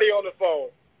anybody on the phone.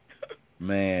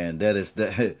 Man,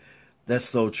 that's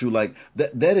so true. Like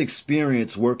that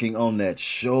experience working on that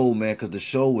show, man, because the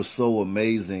show was so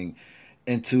amazing,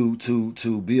 and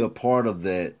to be a part of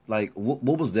that, like what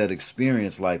was that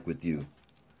experience like with you?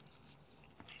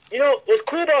 You know what's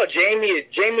cool about Jamie is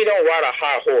Jamie don't ride a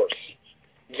high horse.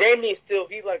 Jamie is still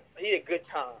he a good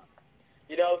time.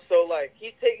 You know, so like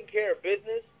he's taking care of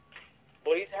business,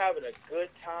 but he's having a good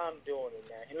time doing it,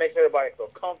 man. He makes everybody feel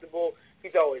comfortable.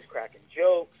 He's always cracking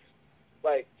jokes.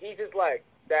 Like he's just like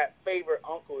that favorite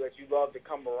uncle that you love to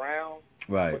come around.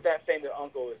 Right. But that favorite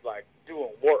uncle is like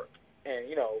doing work and,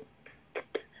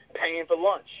 paying for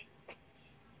lunch.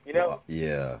 You know?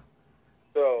 Yeah.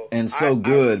 So and so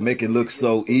good, make it look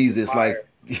so easy. It's like,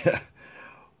 yeah,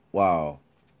 wow,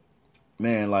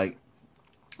 man. Like,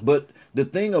 but the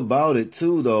thing about it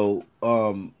too, though,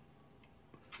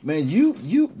 man, you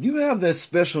have that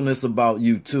specialness about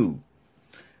you too,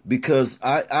 because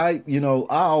I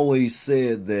always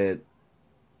said that,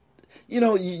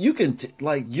 you can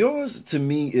like yours to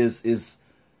me is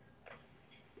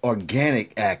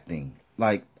organic acting.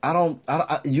 Like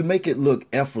you make it look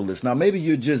effortless. Now maybe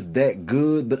you're just that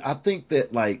good, but I think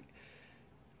that like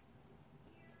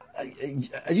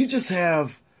you just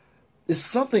have, it's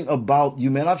something about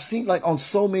you, man. I've seen like on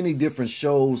so many different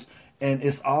shows, and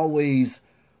it's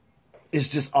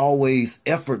just always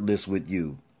effortless with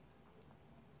you.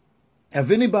 Have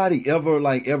anybody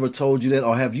ever told you that,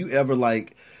 or have you ever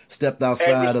like stepped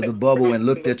outside of the bubble and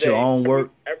looked at your own work?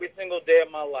 Every single day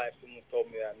of my life, someone told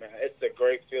me that, man. It's a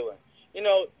great feeling.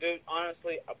 Dude,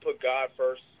 honestly, I put God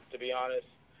first, to be honest.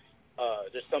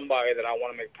 There's somebody that I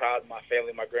want to make proud of my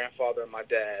family. My grandfather and my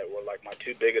dad were like my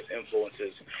two biggest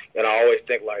influences. And I always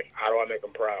think like, how do I make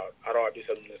them proud? How do I do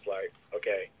something that's like,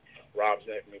 okay, Rob's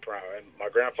making me proud. And my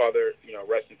grandfather,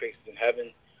 rest in peace in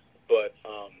heaven. But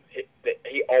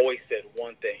he always said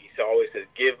one thing. He always said,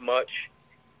 give much,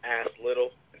 ask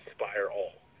little, inspire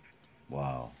all.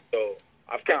 Wow. So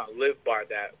I've kind of lived by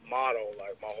that motto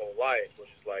like my whole life, which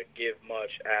is like give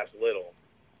much, ask little,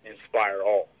 inspire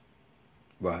all.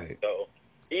 Right. So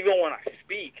even when I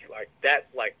speak, like that's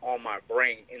like on my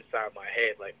brain, inside my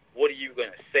head, like what are you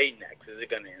gonna say next? Is it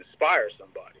gonna inspire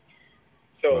somebody?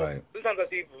 So right. Sometimes I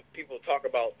see people talk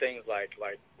about things like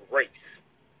race,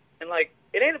 and like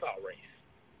it ain't about race.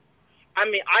 I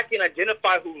mean, I can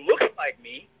identify who looks like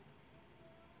me,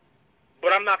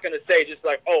 but I'm not going to say just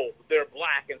like, oh, they're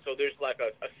black, and so there's like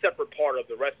a separate part of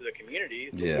the rest of the community,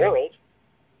 the world.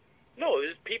 No,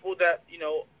 there's people that,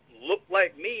 look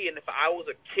like me, and if I was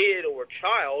a kid or a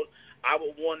child, I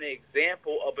would want an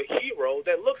example of a hero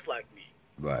that looks like me.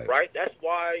 Right. Right? That's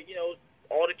why,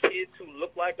 all the kids who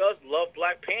look like us love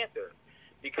Black Panther,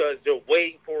 because they're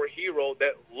waiting for a hero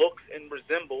that looks and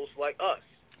resembles like us.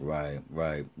 Right.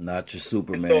 Not your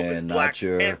Superman, so not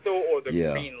your Panther or the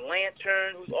Green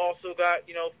Lantern, who's also got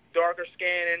darker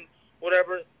skin and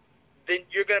whatever. Then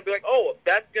you're gonna be like, oh,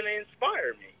 that's gonna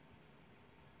inspire me.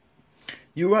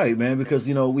 You're right, man, because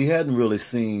we hadn't really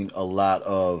seen a lot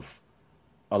of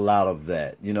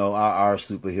that. Our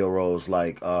superheroes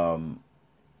like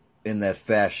in that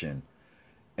fashion,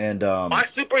 and my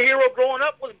superhero growing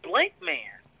up was Blank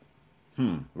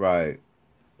Man. Right.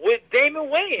 With Damon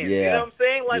Wayans, you know what I'm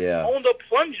saying? Like, owned a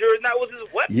plunger, and that was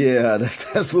his weapon. Yeah,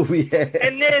 that's what we had.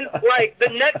 And then, like, the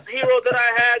next hero that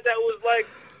I had that was, like,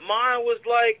 mine was,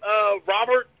 like,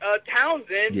 Robert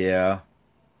Townsend. Yeah.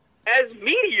 As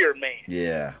Meteor Man.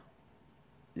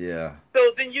 Yeah.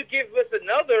 So then you give us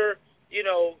another,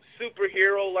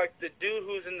 superhero, like the dude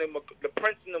who's in the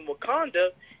Prince in the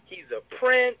Wakanda. He's a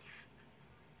prince.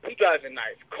 He drives a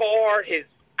nice car. His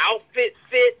outfit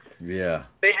fits. Yeah.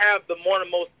 They have one of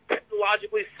the most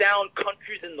technologically sound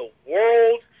countries in the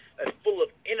world, that's full of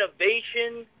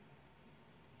innovation.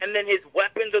 And then his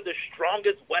weapons are the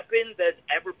strongest weapons that's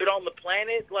ever been on the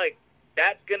planet. Like,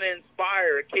 that's going to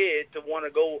inspire a kid to want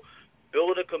to go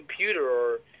build a computer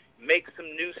or make some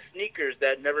new sneakers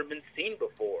that never been seen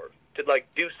before, to, like,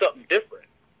 do something different.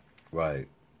 Right.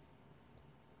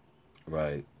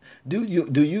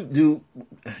 with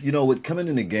coming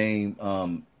in the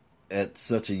game at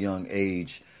such a young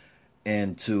age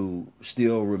and to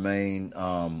still remain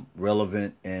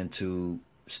relevant and to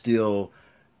still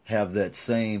have that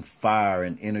same fire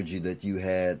and energy that you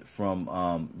had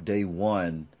from day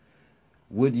one.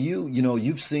 Would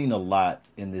you've seen a lot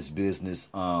in this business.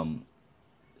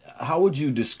 How would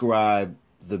you describe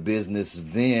the business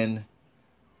then?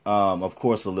 Of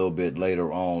course, a little bit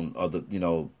later on,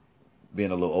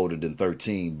 being a little older than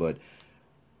 13, but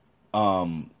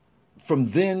from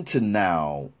then to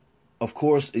now, of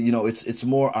course, it's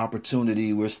more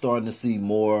opportunity. We're starting to see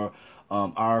more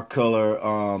our color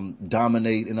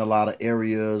dominate in a lot of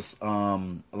areas. A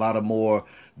lot of more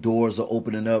doors are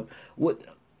opening up.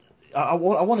 I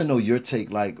want to know your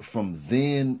take, like from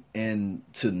then and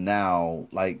to now,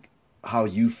 like how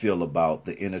you feel about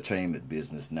the entertainment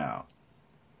business now.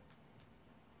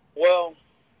 Well,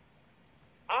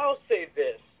 I'll say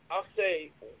this. I'll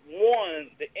say, one,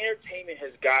 the entertainment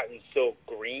has gotten so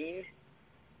green.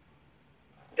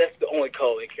 That's the only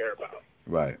color they care about.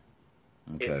 Right.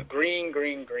 Okay. It's green,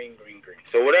 green, green, green, green.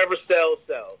 So whatever sells,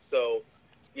 sells. So,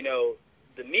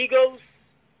 the Migos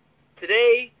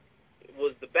today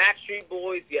was the Backstreet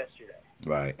Boys yesterday.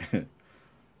 Right.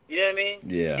 You know what I mean?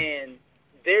 Yeah. And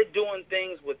they're doing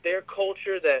things with their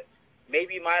culture that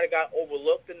maybe might have got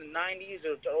overlooked in the 90s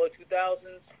or early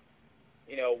 2000s,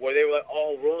 where they were like,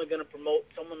 oh, we're only going to promote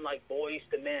someone like Boyz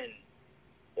II Men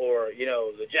or,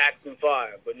 the Jackson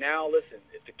 5. But now, listen,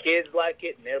 if the kids like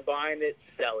it and they're buying it,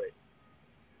 sell it,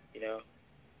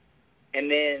 And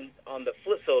then on the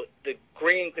flip, so the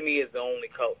green to me is the only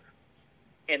color.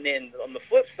 And then on the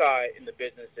flip side in the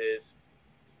business is,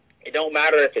 it don't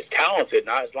matter if it's talented,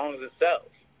 not as long as it sells.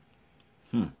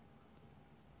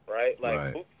 Right? Like,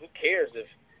 right. Who cares if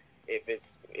it's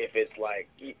like,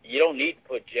 you don't need to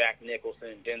put Jack Nicholson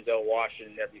and Denzel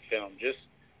Washington in every film. Just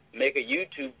make a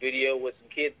YouTube video with some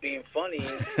kids being funny,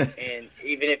 and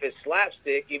even if it's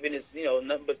slapstick, even if it's,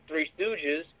 nothing but Three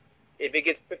Stooges, if it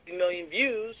gets 50 million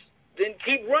views, then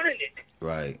keep running it.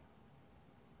 Right.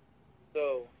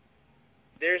 So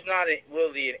there's not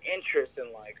really an interest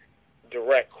in, like,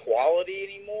 direct quality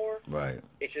anymore. Right.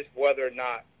 It's just whether or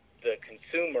not the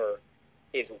consumer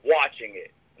is watching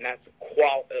it, and that's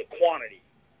quantity.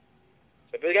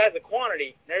 So if it has a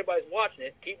quantity and everybody's watching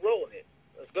it, keep rolling it.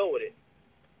 Let's go with it.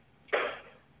 Wow.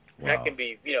 That can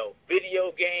be,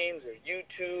 video games or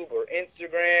YouTube or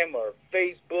Instagram or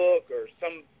Facebook or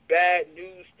some bad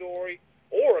news story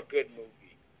or a good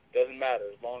movie. Doesn't matter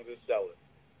as long as it's selling.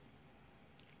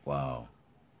 Wow.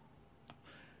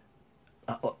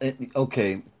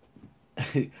 Okay.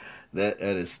 that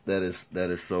is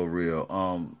so real.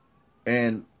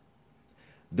 And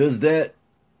does that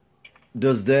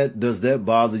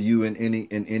bother you in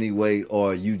any way,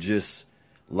 or are you just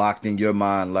locked in your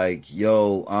mind like,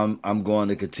 yo, I'm going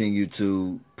to continue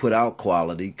to put out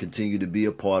quality, continue to be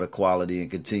a part of quality,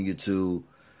 and continue to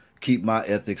keep my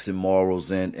ethics and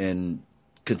morals and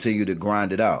continue to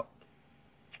grind it out?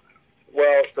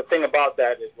 Well, the thing about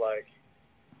that is, like,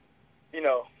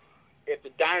 if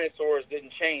the dinosaurs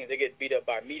didn't change, they get beat up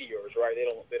by meteors, right? They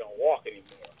don't walk anymore.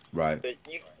 Right. So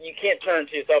you can't turn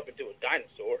yourself into a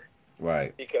dinosaur.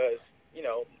 Right. Because,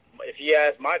 if you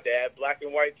ask my dad, black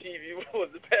and white TV was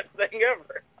the best thing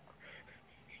ever.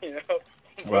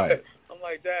 Right. I'm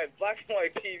like, Dad, black and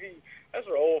white TV, that's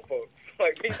for old folks.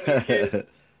 Like, these new kids,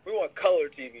 we want color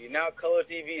TV. Now color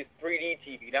TV is 3D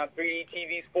TV. Now 3D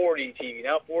TV is 4D TV.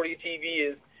 Now 4D TV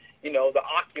is, the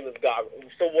Oculus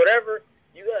goggles. So whatever,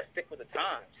 you got to stick with the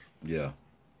times. Yeah.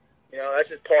 That's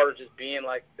just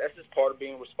part of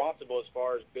being responsible as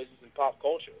far as business and pop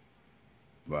culture.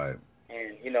 Right.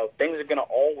 And, things are going to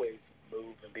always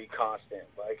move and be constant.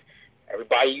 Like,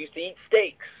 everybody used to eat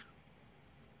steaks.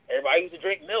 Everybody used to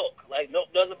drink milk. Like,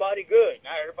 milk does a body good.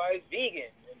 Now everybody's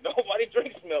vegan and nobody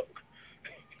drinks milk.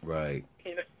 Right.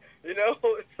 It's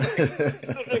like, you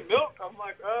still drink milk? I'm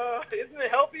like, isn't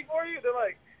it healthy for you? They're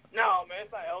like, no, man,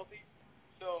 it's not healthy.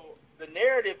 So the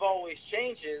narrative always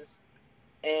changes,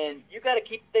 and you got to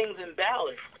keep things in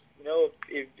balance.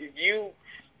 If you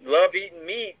love eating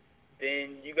meat,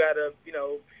 then you got to,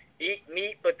 eat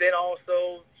meat, but then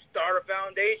also start a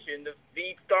foundation to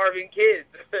feed starving kids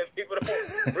that people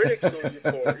don't ridicule you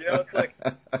for. It's like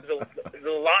there's a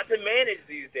lot to manage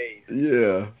these days.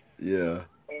 Yeah, yeah.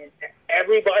 And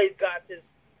everybody's got this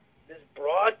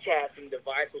broadcasting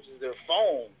device, which is their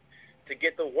phone, to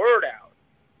get the word out.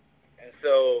 And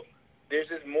so there's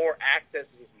just more access,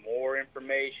 there's more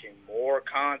information, more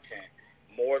content,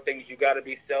 more things you got to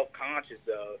be self-conscious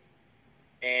of.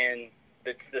 And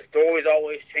the story's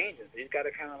always changing. So you got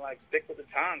to kind of like stick with the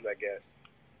times, I guess.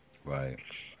 Right.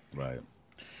 Right.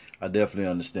 I definitely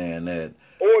understand that.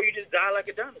 Or you just die like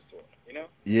a dinosaur, you know?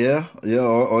 Yeah, yeah.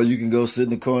 Or you can go sit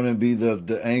in the corner and be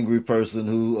the angry person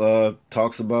who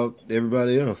talks about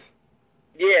everybody else.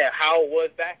 Yeah, how it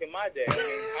was back in my day. I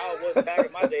mean, how it was back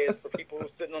in my day is for people who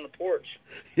were sitting on the porch.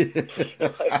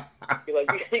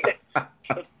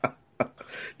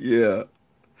 Yeah,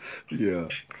 yeah.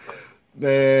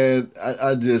 Man,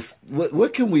 I just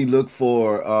what can we look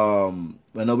for? I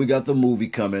know we got the movie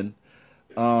coming.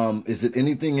 Is it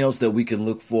anything else that we can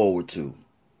look forward to?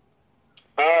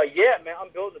 Yeah, man, I'm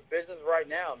building a business right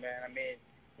now, man. I mean,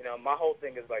 my whole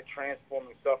thing is like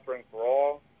transforming suffering for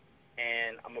all,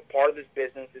 and I'm a part of this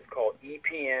business. It's called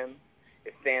EPM.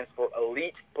 It stands for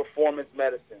Elite Performance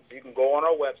Medicine. So you can go on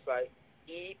our website,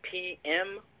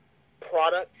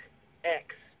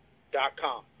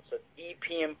 EPMProductX.com. So it's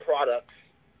EPMProducts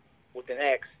with an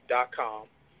X.com,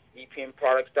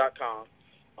 EPMProducts.com.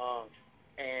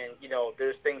 And,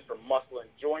 there's things for muscle and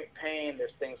joint pain.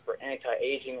 There's things for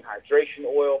anti-aging and hydration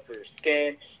oil for your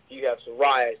skin. You have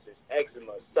psoriasis,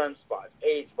 eczema, sunspots,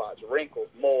 age spots, wrinkles,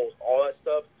 moles, all that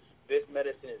stuff. This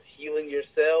medicine is healing your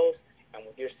cells. And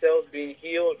with your cells being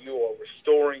healed, you are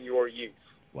restoring your youth.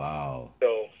 Wow.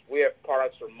 So we have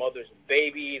products for mothers and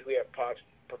babies. We have products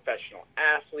for professional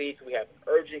athletes. We have an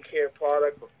urgent care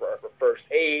product for first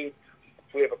aid.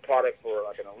 We have a product for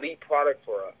like an elite product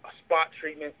for a spot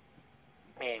treatment.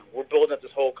 And we're building up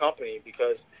this whole company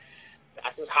because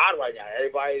that's just hot right now.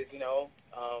 Everybody's,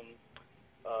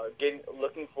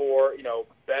 looking for,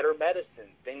 better medicine,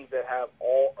 things that have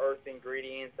all earth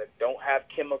ingredients, that don't have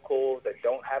chemicals, that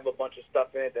don't have a bunch of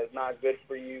stuff in it that's not good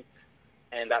for you.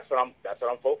 And that's what I'm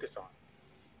focused on.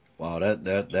 Wow,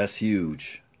 that's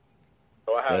huge.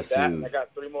 So I have that's that, huge. and I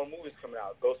got 3 more movies coming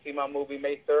out. Go see my movie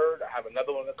May 3rd. I have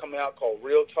another one that's coming out called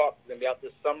Real Talk. It's going to be out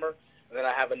this summer. And then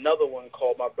I have another one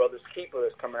called My Brother's Keeper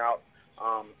that's coming out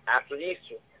after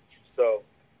Easter. So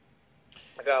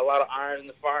I got a lot of iron in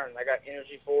the fire, and I got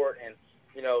energy for it. And,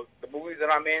 the movies that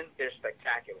I'm in, they're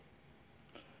spectacular.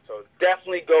 So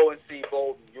definitely go and see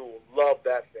Bolden. You will love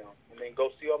that film. And then go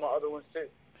see all my other ones, too.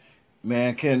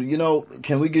 Man, can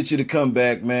we get you to come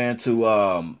back, man,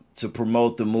 to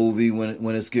promote the movie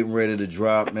when it's getting ready to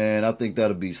drop, man? I think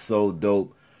that'll be so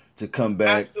dope to come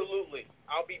back. Absolutely.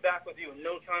 I'll be back with you in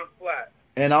no time flat.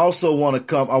 And I also want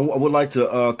to I would like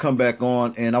to come back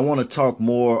on, and I want to talk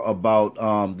more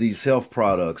about these health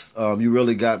products. You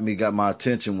really got my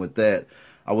attention with that.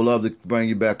 I would love to bring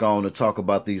you back on to talk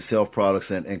about these health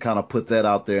products and kind of put that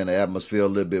out there in the atmosphere a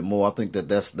little bit more. I think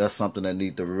that's something that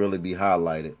needs to really be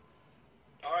highlighted.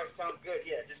 All right, sounds good.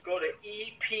 Yeah, just go to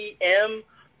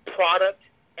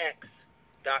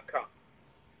EPMProductX.com.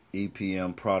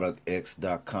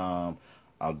 EPMProductX.com.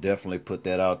 I'll definitely put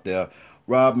that out there.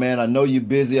 Rob, man, I know you're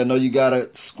busy. I know you got to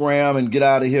scram and get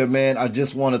out of here, man. I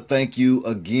just want to thank you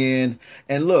again.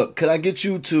 And look, could I get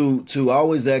you to I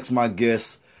always ask my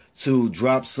guests to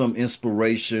drop some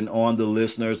inspiration on the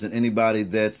listeners and anybody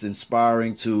that's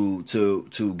inspiring to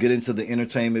get into the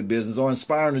entertainment business or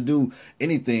inspiring to do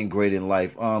anything great in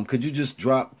life. Could you just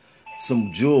drop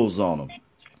some jewels on them?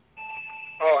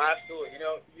 Oh, absolutely.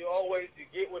 You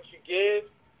get what you give,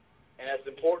 and that's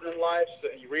important in life. So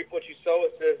you reap what you sow.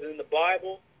 It says in the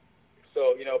Bible.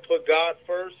 So, put God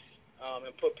first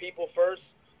and put people first,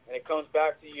 and it comes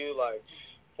back to you like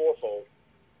fourfold.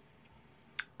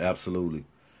 Absolutely.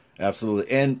 Absolutely.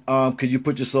 And could you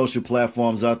put your social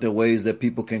platforms out there, ways that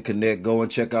people can connect, go and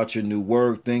check out your new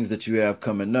work, things that you have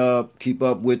coming up, keep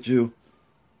up with you?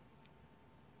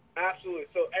 Absolutely.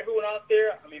 So everyone out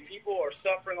there, people are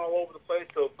suffering all over the place.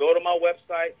 So go to my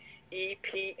website,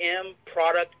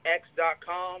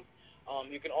 EPMProductX.com.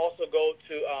 You can also go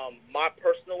to my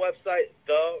personal website,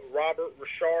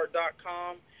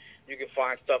 therobertrichard.com. You can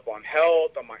find stuff on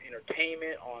health, on my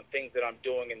entertainment, on things that I'm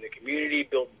doing in the community,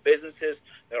 building businesses.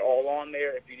 They're all on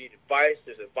there. If you need advice,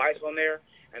 there's advice on there.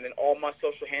 And then all my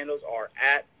social handles are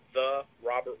at the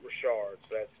Robert Richard.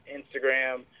 So that's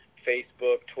Instagram,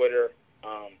 Facebook, Twitter,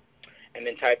 and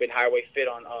then type in Highway Fit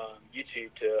on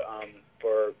YouTube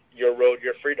for Your Road,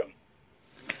 Your Freedom.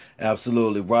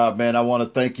 Absolutely. Rob, man, I want to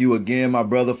thank you again, my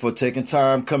brother, for taking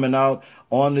time coming out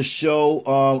on the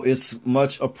show. It's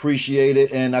much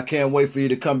appreciated, and I can't wait for you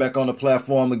to come back on the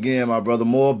platform again, my brother.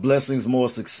 More blessings, more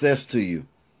success to you.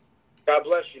 God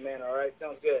bless you, man. All right,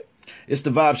 sounds good. It's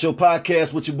the Vibe Show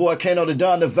Podcast with your boy Kano the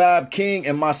Don, the Vibe King,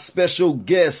 and my special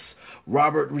guest,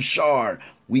 Robert Richard.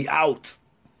 We out.